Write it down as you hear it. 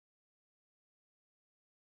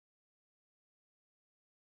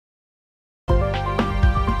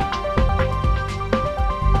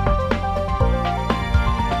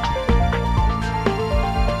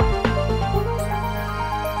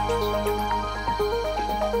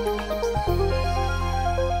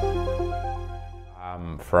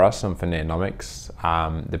for us and for Neonomics,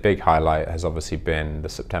 the big highlight has obviously been the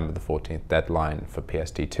September the 14th deadline for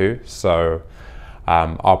PSD2. So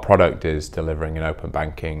our product is delivering an open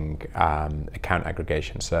banking account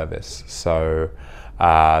aggregation service. So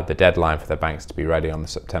the deadline for the banks to be ready on the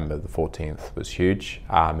September the 14th was huge.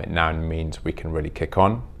 It now means we can really kick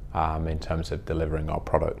on in terms of delivering our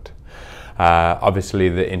product. Obviously,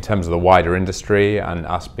 in terms of the wider industry and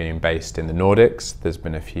us being based in the Nordics, there's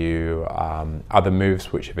been a few other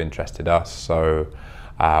moves which have interested us. So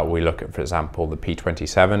we look at, for example, the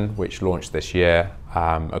P27, which launched this year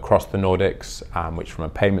across the Nordics, which from a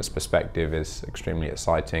payments perspective is extremely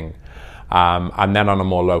exciting. And then on a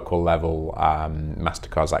more local level,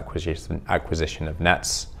 MasterCard's acquisition of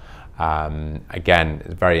Nets. Again,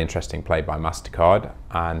 a very interesting play by MasterCard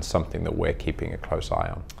and something that we're keeping a close eye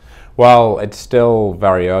on. Well, it's still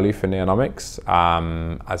very early for Neonomics.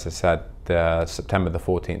 As I said, the September the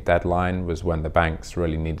 14th deadline was when the banks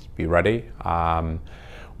really needed to be ready.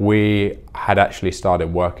 We had actually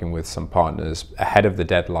started working with some partners ahead of the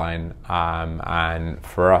deadline, and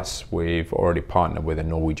for us, we've already partnered with a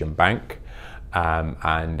Norwegian bank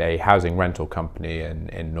and a housing rental company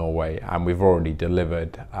in Norway, and we've already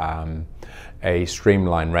delivered a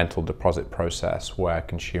streamlined rental deposit process where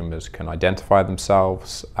consumers can identify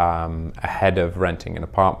themselves ahead of renting an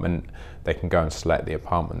apartment. They can go and select the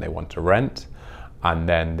apartment they want to rent, and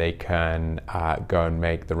then they can go and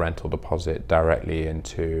make the rental deposit directly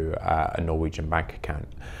into a Norwegian bank account.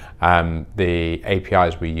 The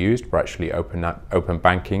APIs we used were actually open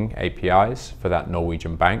banking APIs for that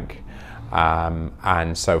Norwegian bank.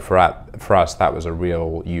 And so for us, that was a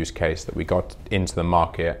real use case that we got into the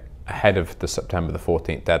market ahead of the September the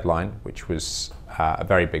 14th deadline, which was a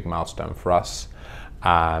very big milestone for us.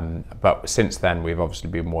 But since then, we've obviously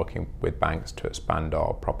been working with banks to expand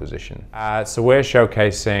our proposition. So we're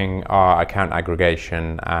showcasing our account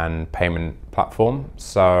aggregation and payment platform.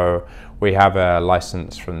 So we have a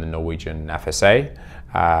license from the Norwegian FSA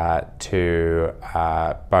to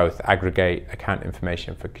both aggregate account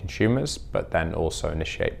information for consumers, but then also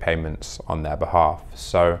initiate payments on their behalf.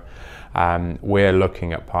 So we're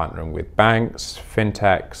looking at partnering with banks,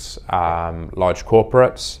 FinTechs, large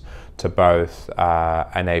corporates to both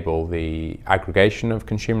enable the aggregation of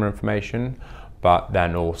consumer information, but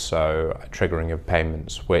then also triggering of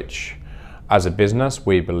payments, which as a business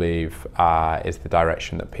we believe is the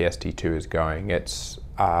direction that PSD2 is going. It's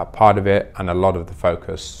part of it, and a lot of the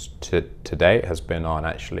focus to date has been on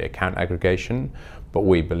actually account aggregation, but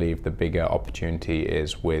we believe the bigger opportunity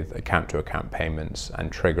is with account-to-account payments and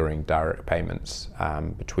triggering direct payments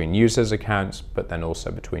between users' accounts, but then also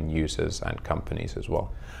between users and companies as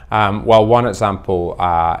well. Well, one example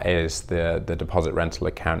is the deposit rental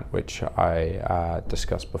account, which I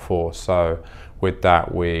discussed before. So with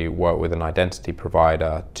that, we work with an identity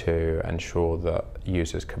provider to ensure that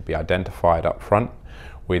users could be identified up front.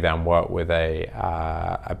 We then work with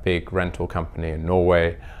a big rental company in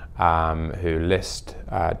Norway who list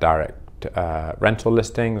direct rental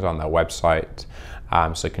listings on their website,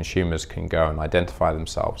 so consumers can go and identify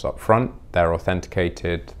themselves up front. They're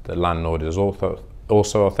authenticated, the landlord is also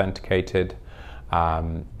authenticated.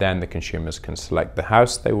 Then the consumers can select the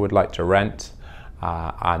house they would like to rent,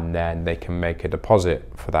 and then they can make a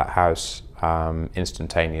deposit for that house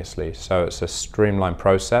instantaneously. So it's a streamlined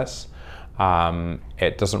process.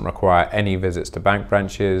 It doesn't require any visits to bank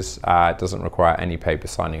branches, it doesn't require any paper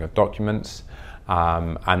signing of documents,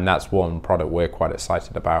 and that's one product we're quite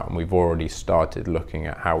excited about, and we've already started looking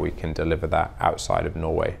at how we can deliver that outside of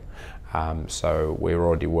Norway. So we're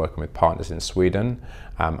already working with partners in Sweden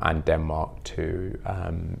and Denmark to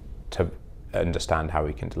understand how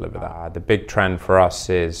we can deliver that. The big trend for us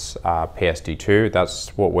is PSD2.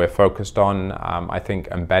 That's what we're focused on. I think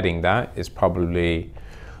embedding that is probably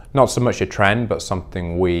not so much a trend, but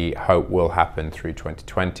something we hope will happen through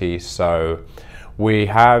 2020. So we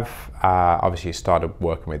have obviously started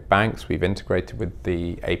working with banks. We've integrated with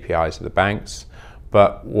the APIs of the banks,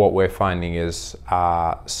 but what we're finding is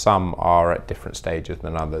some are at different stages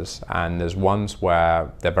than others. And there's ones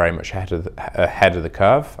where they're very much ahead of the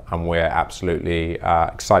curve, and we're absolutely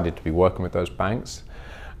excited to be working with those banks.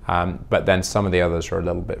 But then some of the others are a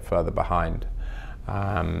little bit further behind.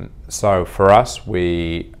 So for us,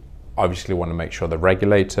 we obviously want to make sure the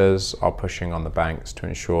regulators are pushing on the banks to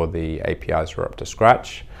ensure the APIs are up to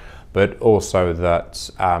scratch, but also that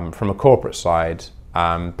from a corporate side,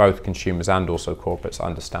 both consumers and also corporates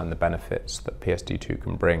understand the benefits that PSD2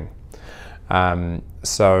 can bring. And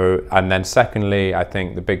then secondly, I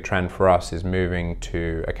think the big trend for us is moving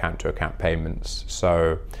to account payments.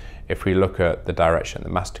 So If we look at the direction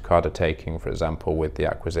that MasterCard are taking, for example, with the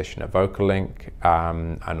acquisition of Vocalink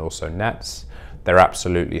and also Nets, they're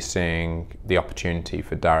absolutely seeing the opportunity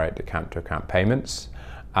for direct account-to-account payments.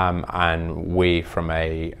 And we, from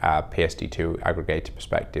a PSD2 aggregator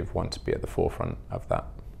perspective, want to be at the forefront of that.